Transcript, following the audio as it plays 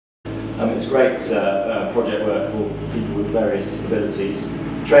It's great project work for people with various abilities.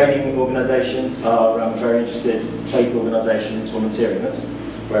 Training organisations are very interested, faith organisations volunteering, that's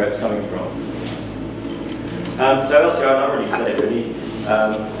where it's coming from. So elsewhere, I've already said it really,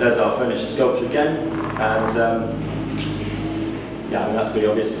 there's our furniture sculpture again, and yeah, I mean, that's pretty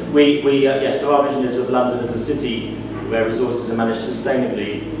obvious. So our vision is of London as a city where resources are managed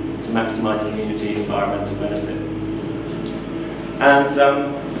sustainably to maximise community and environmental benefit. And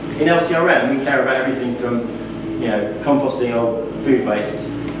in LCRM, we care about everything from composting old food waste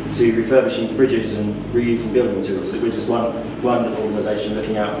to refurbishing fridges and reusing building materials. So we're just one organisation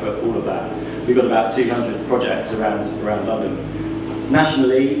looking out for all of that. We've got about 200 projects around London.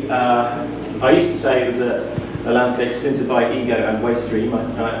 Nationally, I used to say it was a landscape stinted by ego and waste stream.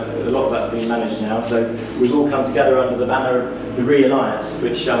 A lot of that's been managed now. So we've all come together under the banner of the Re-Alliance,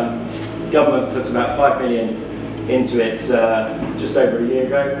 which government put about 5 million into it just over a year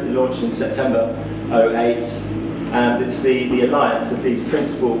ago. It launched in September 2008. And it's the alliance of these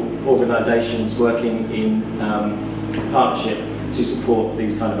principal organisations working in partnership to support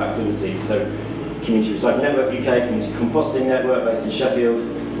these kind of activities. So Community Recycling Network UK, Community Composting Network based in Sheffield,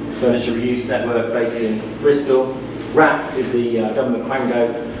 Furniture Reuse Network based in Bristol. RAP is the government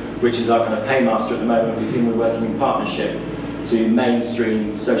quango, which is our kind of paymaster at the moment, with whom we're working in partnership to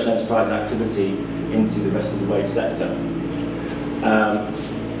mainstream social enterprise activity into the rest of the waste sector.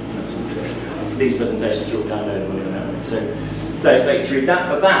 These presentations are all downloadable in that way, so don't expect you to read that,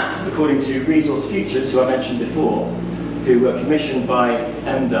 but that, according to Resource Futures, who I mentioned before, who were commissioned by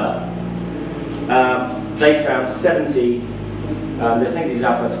EMDA, they found 70, I think these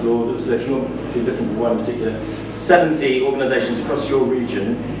are alphabetical order, so if you're looking for one in particular, 70 organisations across your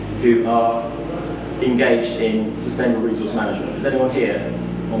region who are engaged in sustainable resource management. Is anyone here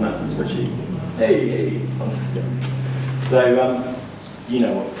on that spreadsheet? Hey, fantastic. So, you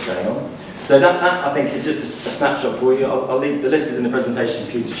know what's going on. So that I think is just a snapshot for you. I'll leave the list is in the presentation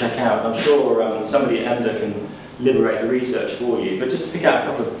for you to check out. I'm sure somebody at EMDA can liberate the research for you. But just to pick out a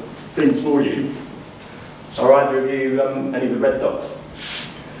couple of things for you. Are either of you any of the red dots?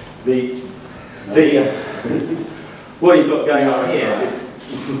 What you've got going on here is.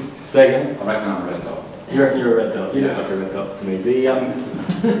 Say again? I reckon I'm a red dot. You reckon you're a red dot? You look like a red dot to me.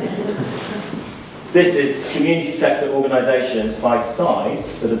 This is community sector organisations by size.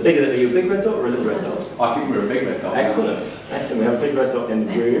 So the bigger that are you, a big red dot or a little red dot? I think we're a big red dot. Excellent. Excellent. We have a big red dot in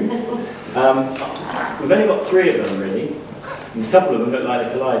the room. We've only got 3 of them really. And a couple of them look like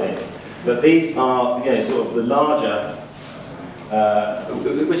they're colliding. But these are, sort of the larger.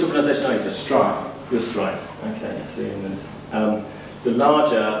 Which organisation are you? Stride. You're Stride. Okay. I see in this. The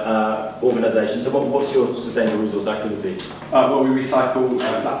larger organisations. So what's your sustainable resource activity? Well, we recycle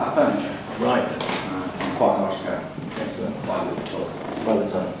flat furniture. Right. On quite a large scale. Excellent. By the ton. By the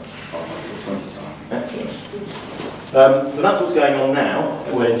ton. 20 ton. Excellent. So that's what's going on now.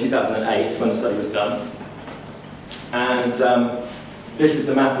 Well, in 2008, when the study was done. And this is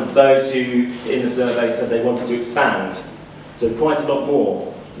the map of those who, in the survey, said they wanted to expand. So quite a lot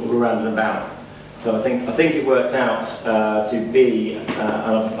more all around and about. So I think it works out to be, and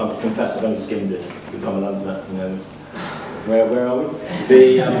I confess I've only skimmed this because I'm a Londoner, Where are we?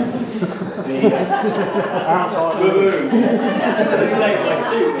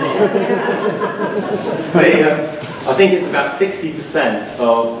 I think it's about 60%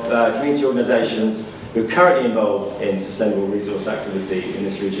 of community organisations who are currently involved in sustainable resource activity in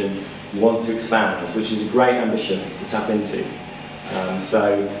this region want to expand, which is a great ambition to tap into.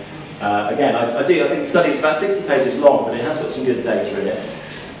 Again, I think the study is about 60 pages long, but it has got some good data in it.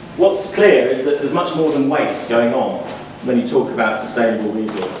 What's clear is that there's much more than waste going on when you talk about sustainable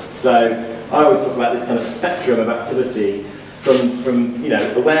resource. So I always talk about this kind of spectrum of activity from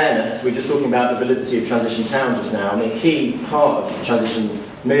awareness. We're just talking about the validity of transition town just now, and a key part of the transition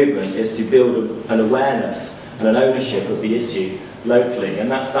movement is to build an awareness and an ownership of the issue locally, and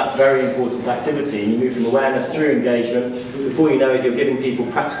that's very important activity. And you move from awareness through engagement. Before you know it, you're giving people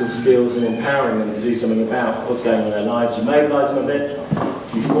practical skills and empowering them to do something about what's going on in their lives. You mobilise them a bit,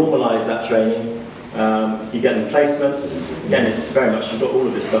 you formalise that training, you get them placements. Again, it's very much, you've got all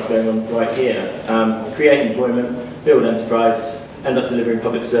of this stuff going on right here. Create employment, build enterprise, end up delivering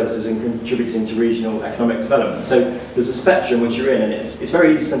public services and contributing to regional economic development. So there's a spectrum which you're in, and it's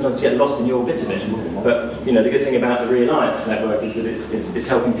very easy sometimes to get lost in your bit of it. But the good thing about the Re-Alliance network is that it's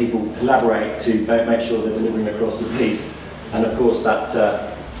helping people collaborate to make sure they're delivering across the piece. And of course that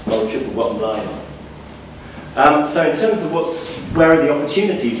triple bottom line. So in terms of where are the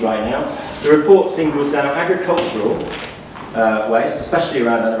opportunities right now, the report singles out agricultural waste, especially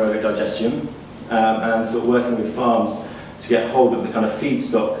around anaerobic digestion, and sort of working with farms to get hold of the kind of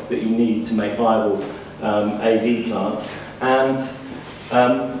feedstock that you need to make viable AD plants, and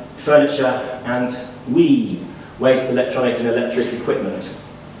furniture and waste electronic and electric equipment.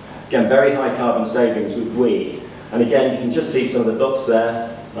 Again, very high carbon savings with and again, you can just see some of the dots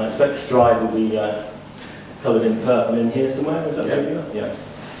there. I expect Stride will be coloured in purple in here somewhere. Is that where you are? Yeah.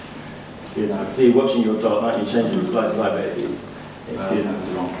 Good. I can see you watching your dot, aren't you? Changing it slightly, but it's good. That was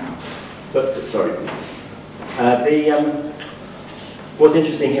the wrong count. But, sorry. What's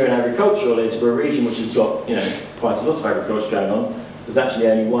interesting here in agricultural is for a region which has got quite a lot of agriculture going on, there's actually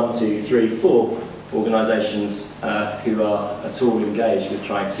only 1, 2, 3, 4 organisations who are at all engaged with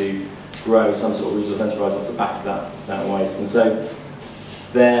trying to grow some sort of resource enterprise off the back of that waste. And so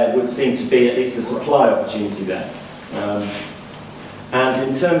there would seem to be at least a supply opportunity there. And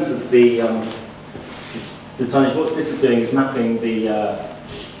in terms of the tonnage, what this is doing is mapping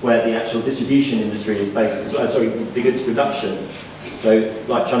where the actual distribution industry is based, the goods production. So it's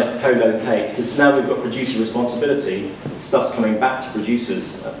like trying to co-locate, because now we've got producer responsibility, stuff's coming back to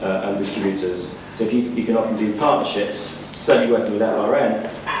producers and distributors. So if you can often do partnerships, certainly working with FRN,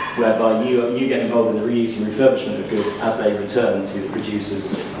 whereby you get involved in the reuse and refurbishment of goods as they return to the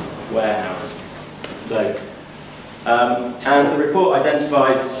producer's warehouse. So, and the report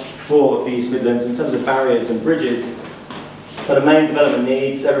identifies for the East Midlands, in terms of barriers and bridges, that the main development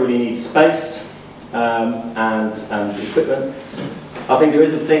needs, everybody needs space and equipment. I think there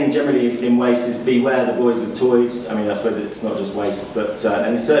is a thing generally in waste is beware the boys with toys. I mean, I suppose it's not just waste, but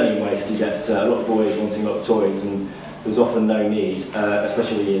and certainly in waste you get a lot of boys wanting a lot of toys, and there's often no need,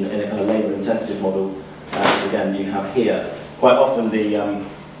 especially in a kind of labour-intensive model, which again you have here. Quite often the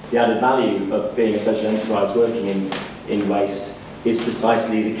added value of being a social enterprise working in waste is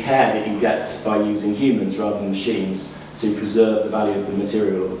precisely the care that you get by using humans rather than machines to preserve the value of the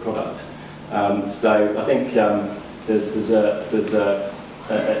material or the product. So I think there's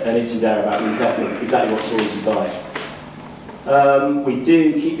an issue there about being careful exactly what tools you buy. We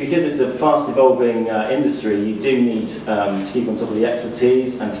do keep, because it's a fast evolving industry, you do need to keep on top of the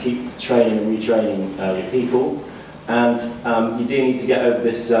expertise and to keep training and retraining your people. And you do need to get over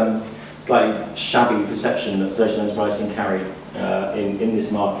this slightly shabby perception that social enterprise can carry in this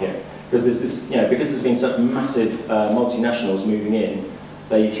market. Because there's this, because there's been such massive multinationals moving in,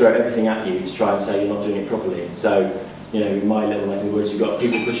 they throw everything at you to try and say you're not doing it properly. So, in my little neck of the woods, you've got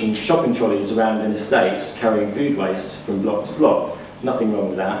people pushing shopping trolleys around in estates, carrying food waste from block to block. Nothing wrong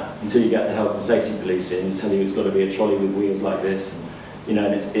with that, until you get the health and safety police in and tell you it's got to be a trolley with wheels like this. And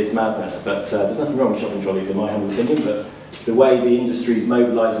it's madness. But there's nothing wrong with shopping trolleys, in my humble opinion. But the way the industry is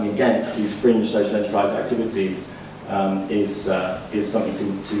mobilising against these fringe social enterprise activities is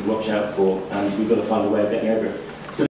something to watch out for, and we've got to find a way of getting over it.